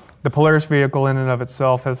 But the Polaris vehicle in and of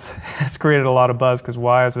itself has created a lot of buzz, because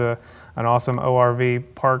why is an awesome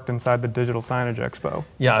ORV parked inside the Digital Signage Expo?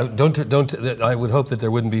 Yeah, I would hope that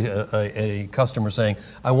there wouldn't be a customer saying,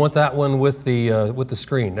 I want that one with the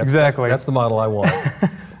screen. Exactly. That's the model I want.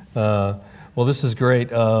 Well, this is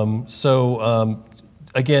great.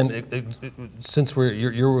 Again, since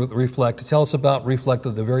you're with Reflect, tell us about Reflect,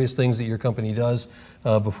 the various things that your company does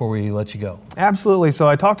before we let you go. Absolutely. So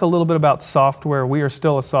I talked a little bit about software. We are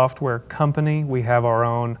still a software company. We have our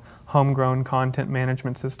own homegrown content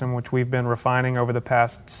management system, which we've been refining over the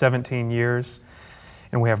past 17 years.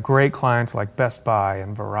 And we have great clients like Best Buy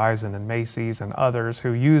and Verizon and Macy's and others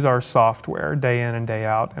who use our software day in and day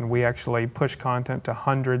out. And we actually push content to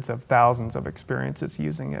hundreds of thousands of experiences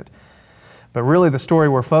using it. But really the story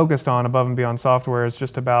we're focused on above and beyond software is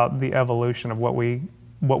just about the evolution of what we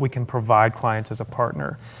can provide clients as a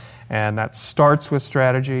partner. And that starts with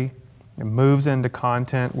strategy, it moves into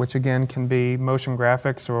content, which again can be motion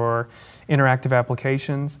graphics or interactive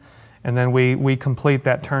applications. And then we complete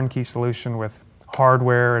that turnkey solution with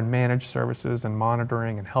hardware and managed services and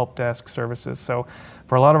monitoring and help desk services. So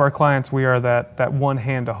for a lot of our clients, we are that one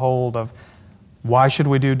hand to hold of why should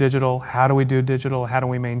we do digital? How do we do digital? How do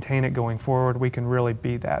we maintain it going forward? We can really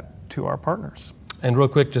be that to our partners. And real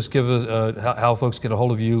quick, just give us how folks get a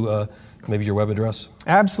hold of you, maybe your web address.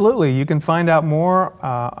 Absolutely. You can find out more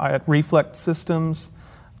at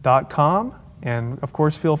reflectsystems.com. And of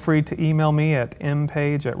course, feel free to email me at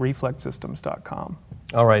mpage@reflectsystems.com.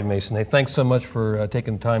 All right, Mason. Hey, thanks so much for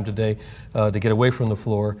taking the time today to get away from the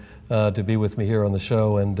floor to be with me here on the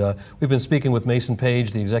show. And we've been speaking with Mason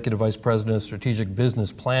Page, the Executive Vice President of Strategic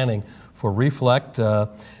Business Planning for Reflect.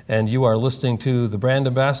 And you are listening to the Brand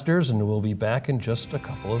Ambassadors, and we'll be back in just a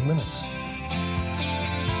couple of minutes.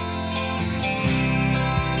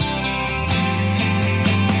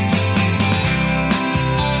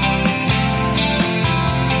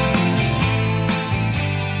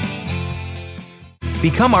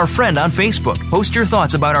 Become our friend on Facebook. Post your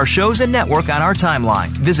thoughts about our shows and network on our timeline.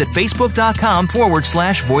 Visit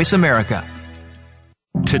facebook.com/Voice America.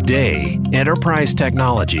 Today, enterprise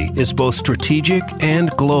technology is both strategic and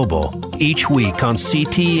global. Each week on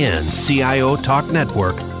CTN CIO Talk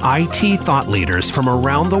Network, IT thought leaders from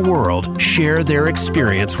around the world share their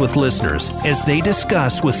experience with listeners as they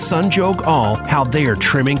discuss with Sanjog Aul how they are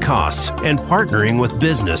trimming costs and partnering with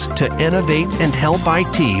business to innovate and help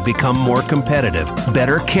IT become more competitive,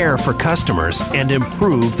 better care for customers, and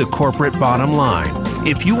improve the corporate bottom line.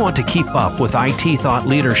 If you want to keep up with IT thought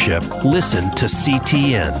leadership, listen to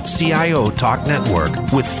CTN CIO Talk Network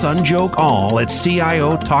with Sanjog Aul at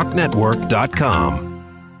CIOTalkNetwork.com.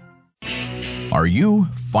 Are you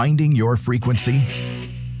finding your frequency?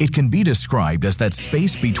 It can be described as that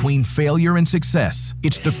space between failure and success.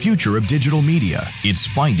 It's the future of digital media. It's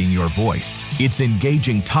finding your voice. It's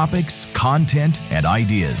engaging topics, content, and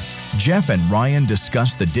ideas. Jeff and Ryan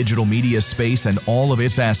discuss the digital media space and all of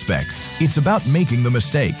its aspects. It's about making the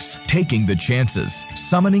mistakes, taking the chances,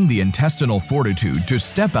 summoning the intestinal fortitude to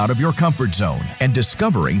step out of your comfort zone, and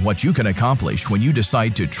discovering what you can accomplish when you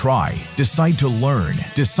decide to try, decide to learn,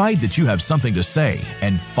 decide that you have something to say,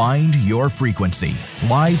 and find your frequency.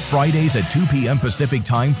 Live Fridays at 2 p.m. Pacific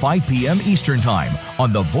Time, 5 p.m. Eastern Time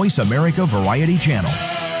on the Voice America Variety Channel.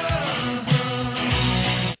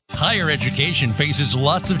 Higher education faces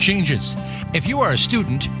lots of changes. If you are a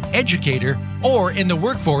student, educator, or in the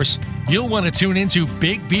workforce, you'll want to tune into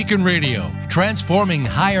Big Beacon Radio, transforming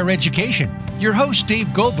higher education. Your host,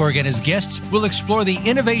 Dave Goldberg, and his guests will explore the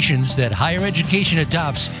innovations that higher education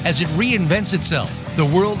adopts as it reinvents itself. The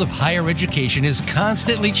world of higher education is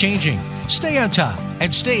constantly changing. Stay on top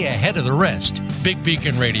and stay ahead of the rest. Big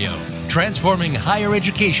Beacon Radio, transforming higher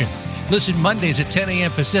education. Listen Mondays at 10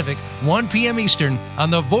 a.m. Pacific, 1 p.m. Eastern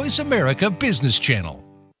on the Voice America Business Channel.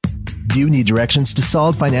 Do you need directions to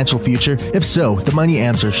solid financial future? If so, the Money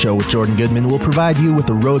Answers Show with Jordan Goodman will provide you with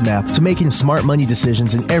a roadmap to making smart money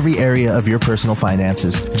decisions in every area of your personal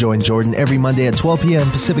finances. Join Jordan every Monday at 12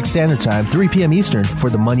 p.m. Pacific Standard Time, 3 p.m. Eastern for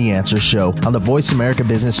the Money Answers Show on the Voice America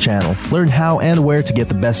Business Channel. Learn how and where to get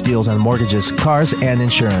the best deals on mortgages, cars, and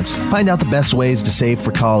insurance. Find out the best ways to save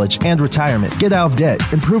for college and retirement. Get out of debt,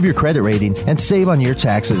 improve your credit rating, and save on your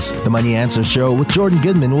taxes. The Money Answers Show with Jordan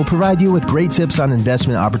Goodman will provide you with great tips on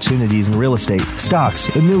investment opportunities in real estate, stocks,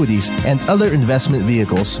 annuities, and other investment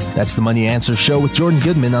vehicles. That's the Money Answers Show with Jordan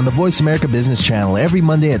Goodman on the Voice America Business Channel every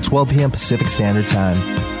Monday at 12 p.m. Pacific Standard Time.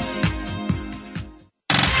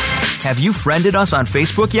 Have you friended us on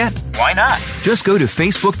Facebook yet? Why not? Just go to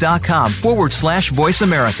facebook.com/Voice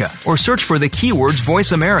America or search for the keywords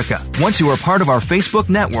Voice America. Once you are part of our Facebook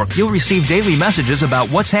network, you'll receive daily messages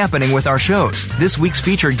about what's happening with our shows, this week's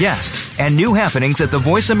featured guests, and new happenings at the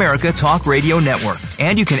Voice America Talk Radio Network.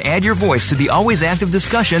 And you can add your voice to the always active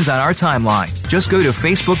discussions on our timeline. Just go to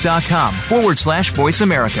facebook.com/Voice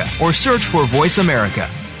America or search for Voice America.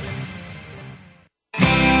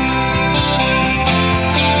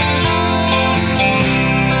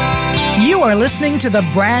 You are listening to the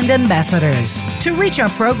Brand Ambassadors. To reach our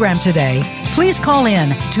program today, please call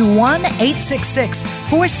in to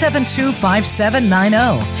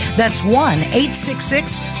 1-866-472-5790. That's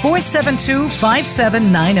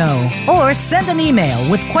 1-866-472-5790. Or send an email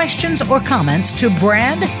with questions or comments to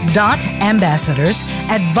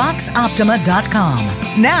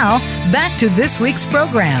brand.ambassadors@voxoptima.com. Now, back to this week's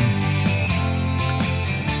program.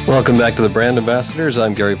 Welcome back to the Brand Ambassadors.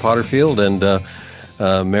 I'm Gary Potterfield, and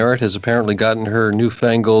Merritt has apparently gotten her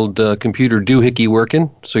newfangled computer doohickey working.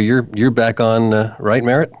 So you're back on, right,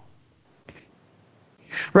 Merritt?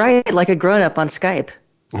 Right, like a grown-up on Skype.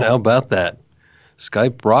 How about that?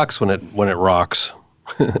 Skype rocks when it rocks.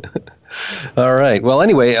 All right. Well,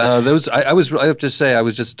 anyway, I have to say I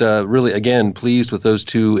was just really again pleased with those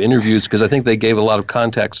two interviews because I think they gave a lot of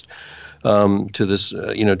context to this,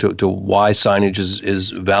 to why signage is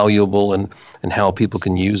valuable and how people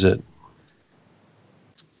can use it.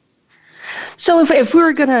 So if we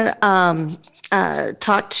were going to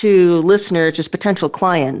talk to listeners, just potential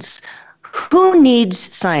clients, who needs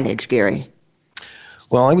signage, Gary?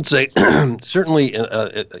 Well, I would say certainly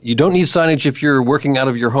you don't need signage if you're working out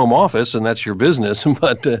of your home office and that's your business,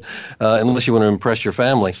 but unless you want to impress your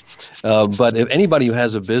family. But if anybody who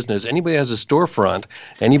has a business, anybody who has a storefront,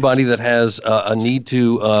 anybody that has a need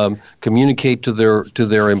to communicate to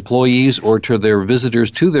their employees or to their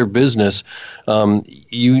visitors to their business,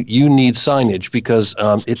 you need signage because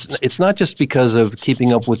it's not just because of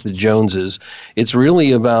keeping up with the Joneses. It's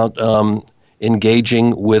really about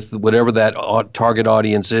engaging with whatever that target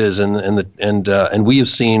audience is, and we have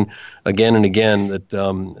seen again and again that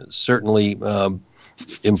certainly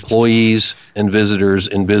employees and visitors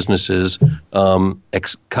in businesses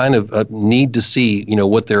kind of need to see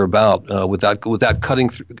what they're about without cutting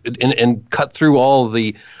through and cut through all of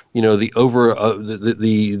the the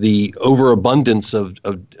overabundance of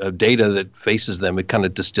data that faces them. It kind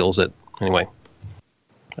of distills it. Anyway,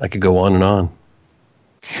 I could go on and on.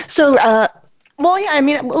 So. Well, yeah, I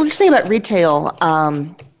mean, we'll just think about retail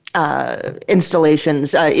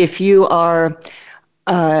installations. If you are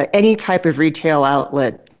any type of retail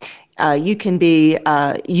outlet, you can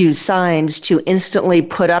use signs to instantly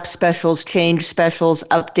put up specials, change specials,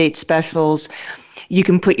 update specials. You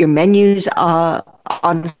can put your menus on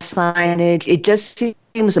signage. It just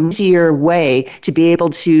seems an easier way to be able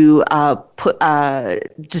to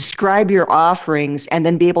describe your offerings and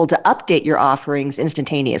then be able to update your offerings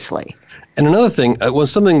instantaneously. And another thing was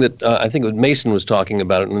something that I think Mason was talking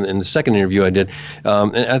about in the second interview I did,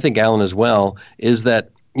 and I think Alan as well, is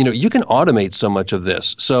that you can automate so much of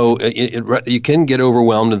this. So you can get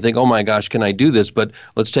overwhelmed and think, oh my gosh, can I do this? But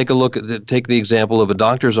let's take the example of a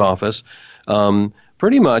doctor's office.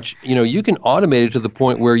 Pretty much, you can automate it to the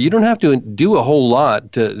point where you don't have to do a whole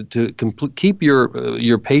lot to keep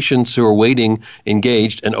your patients who are waiting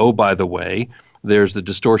engaged. And oh, by the way, there's the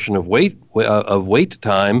distortion of wait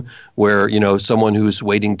time, where someone who's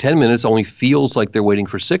waiting 10 minutes only feels like they're waiting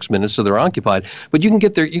for 6 minutes, so they're occupied. But you can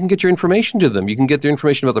get your information to them. You can get their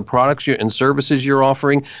information about the products and services you're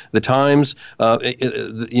offering, the times, of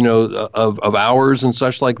hours and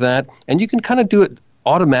such like that, and you can kind of do it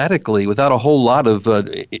automatically without a whole lot of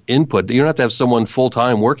input. You don't have to have someone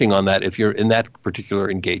full-time working on that if you're in that particular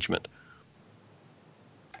engagement.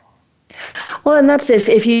 Well, and that's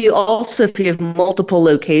if you have multiple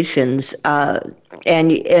locations,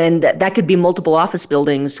 and that could be multiple office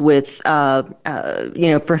buildings with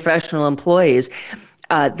professional employees.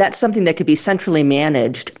 That's something that could be centrally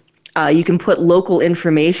managed. You can put local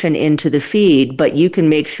information into the feed, but you can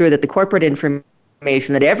make sure that the corporate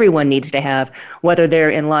information that everyone needs to have, whether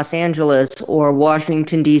they're in Los Angeles or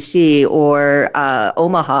Washington, D.C. or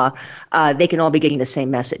Omaha, they can all be getting the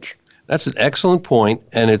same message. That's an excellent point,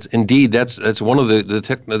 and it's indeed that's one of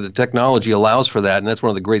the technology allows for that, and that's one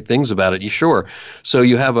of the great things about it. Sure. So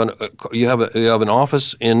you have an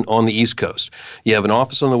office on the East Coast, you have an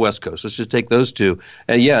office on the West Coast. Let's just take those two,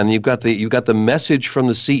 and you've got the message from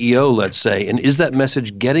the CEO, let's say, and is that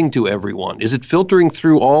message getting to everyone? Is it filtering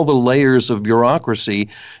through all the layers of bureaucracy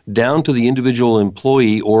down to the individual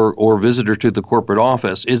employee or visitor to the corporate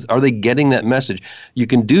office? Are they getting that message? You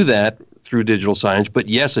can do that through digital signage. But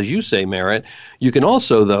yes, as you say, Merritt, you can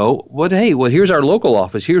also, here's our local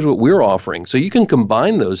office. Here's what we're offering. So you can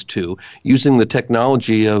combine those two using the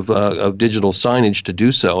technology of digital signage to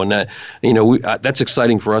do so. And that, that's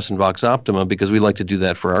exciting for us in Vox Optima because we like to do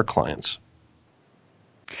that for our clients.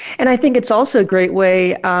 And I think it's also a great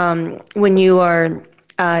way when you are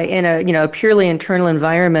in a purely internal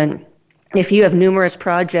environment. If you have numerous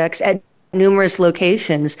projects at numerous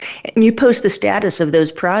locations, and you post the status of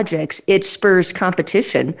those projects, it spurs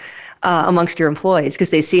competition amongst your employees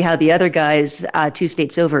because they see how the other guys 2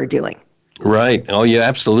 states over are doing. Right. Oh, yeah,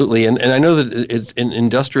 absolutely. And I know that it's in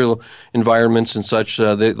industrial environments and such,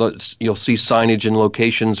 you'll see signage in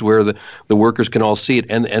locations where the workers can all see it,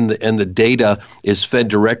 and the data is fed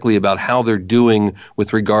directly about how they're doing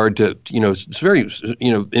with regard to, it's very,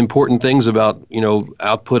 important things about,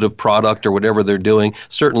 output of product or whatever they're doing.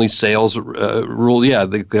 Certainly sales rule. Yeah,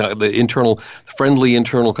 the friendly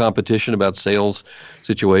internal competition about sales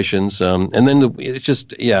situations. And then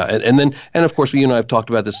and of course, you and I have talked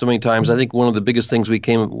about this so many times. I think one of the biggest things we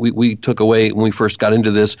took away when we first got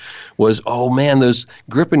into this was, oh man, those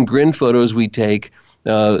grip and grin photos we take,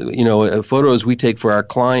 photos we take for our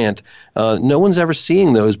client. No one's ever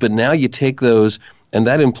seeing those, but now you take those and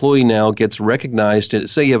that employee now gets recognized.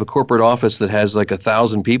 Say you have a corporate office that has like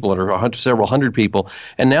 1,000 people or several hundred people,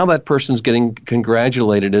 and now that person's getting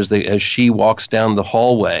congratulated as she walks down the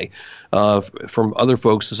hallway from other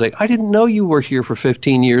folks to say, I didn't know you were here for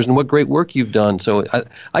 15 years and what great work you've done. So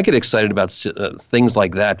I get excited about things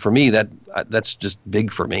like that. For me, that's just big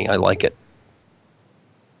for me. I like it.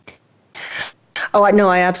 Oh, no,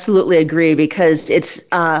 I absolutely agree because it's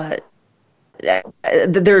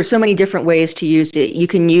there are so many different ways to use it. You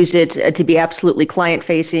can use it to be absolutely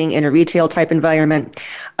client-facing in a retail-type environment.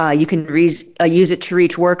 You can use it to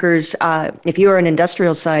reach workers. If you are an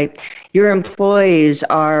industrial site, your employees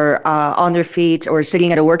are on their feet or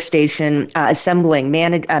sitting at a workstation assembling,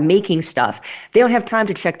 making stuff. They don't have time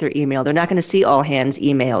to check their email. They're not going to see all hands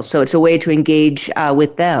emails. So it's a way to engage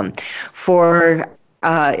with them. For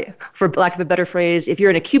lack of a better phrase, if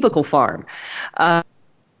you're in a cubicle farm,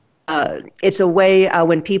 it's a way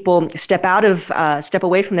when people step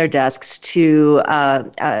away from their desks to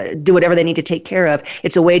do whatever they need to take care of.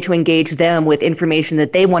 It's a way to engage them with information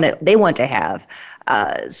that they want to have.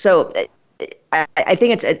 So I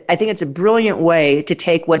think it's a brilliant way to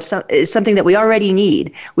take is something that we already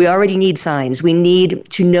need. We already need signs. We need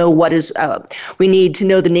to know we need to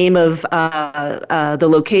know the name of the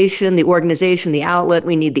location, the organization, the outlet.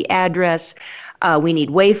 We need the address. We need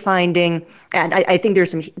wayfinding, and I think there's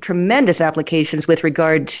some tremendous applications with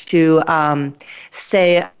regard to,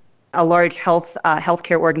 say, a large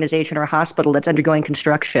healthcare organization or a hospital that's undergoing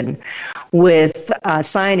construction. With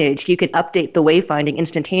signage, you can update the wayfinding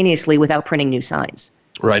instantaneously without printing new signs.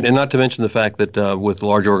 Right, and not to mention the fact that with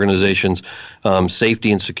large organizations,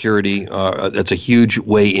 safety and security, that's a huge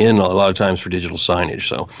way in a lot of times for digital signage.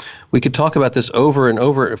 So we could talk about this over and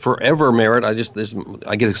over forever, Merritt. I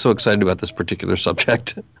get so excited about this particular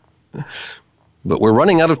subject. But we're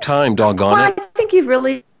running out of time, doggone it. I think you've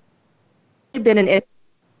really been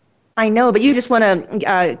I know, but you just want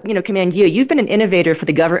to commend you. You've been an innovator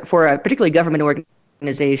for particularly government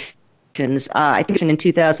organizations. I think in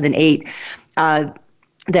 2008.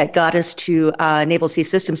 That got us to Naval Sea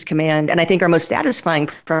Systems Command. And I think our most satisfying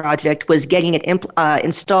project was getting it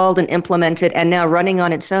installed and implemented and now running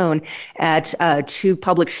on its own at 2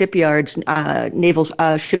 public shipyards, Naval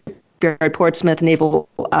Shipyard Portsmouth, Naval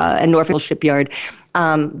and Norfolk Shipyard.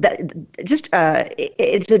 It's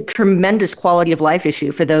a tremendous quality of life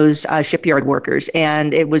issue for those shipyard workers.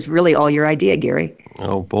 And it was really all your idea, Gary.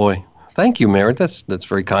 Oh, boy. Thank you, Merritt. That's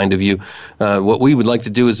very kind of you. What we would like to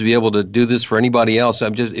do is be able to do this for anybody else. I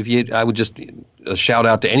would just a shout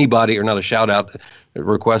out to anybody, or not a shout out, a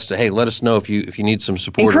request to, hey, let us know if you need some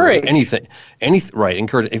support Encourage. or anything. Right,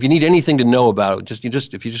 encourage. If you need anything to know about it, if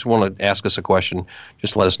you just want to ask us a question,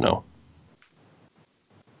 just let us know.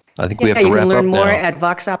 I think we have to wrap up now. You can learn more at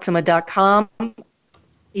voxoptima.com.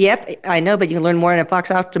 Yep, I know, but you can learn more at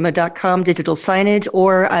voxoptima.com, digital signage,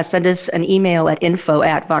 or send us an email at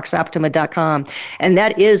info@voxoptima.com. And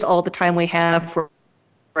that is all the time we have for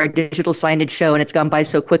our digital signage show, and it's gone by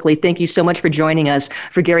so quickly. Thank you so much for joining us.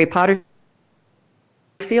 For Gary Potterfield,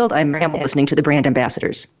 I'm Mary Hamilton, listening to the Brand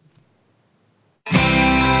Ambassadors.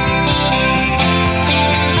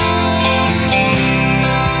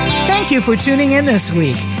 Thank you for tuning in this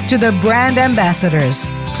week to the Brand Ambassadors.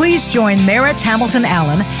 Please join Merritt Hamilton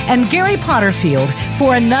Allen and Gary Potterfield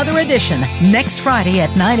for another edition next Friday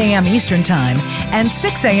at 9 a.m. Eastern Time and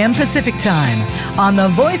 6 a.m. Pacific Time on the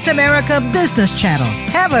Voice America Business Channel.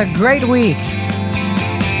 Have a great week.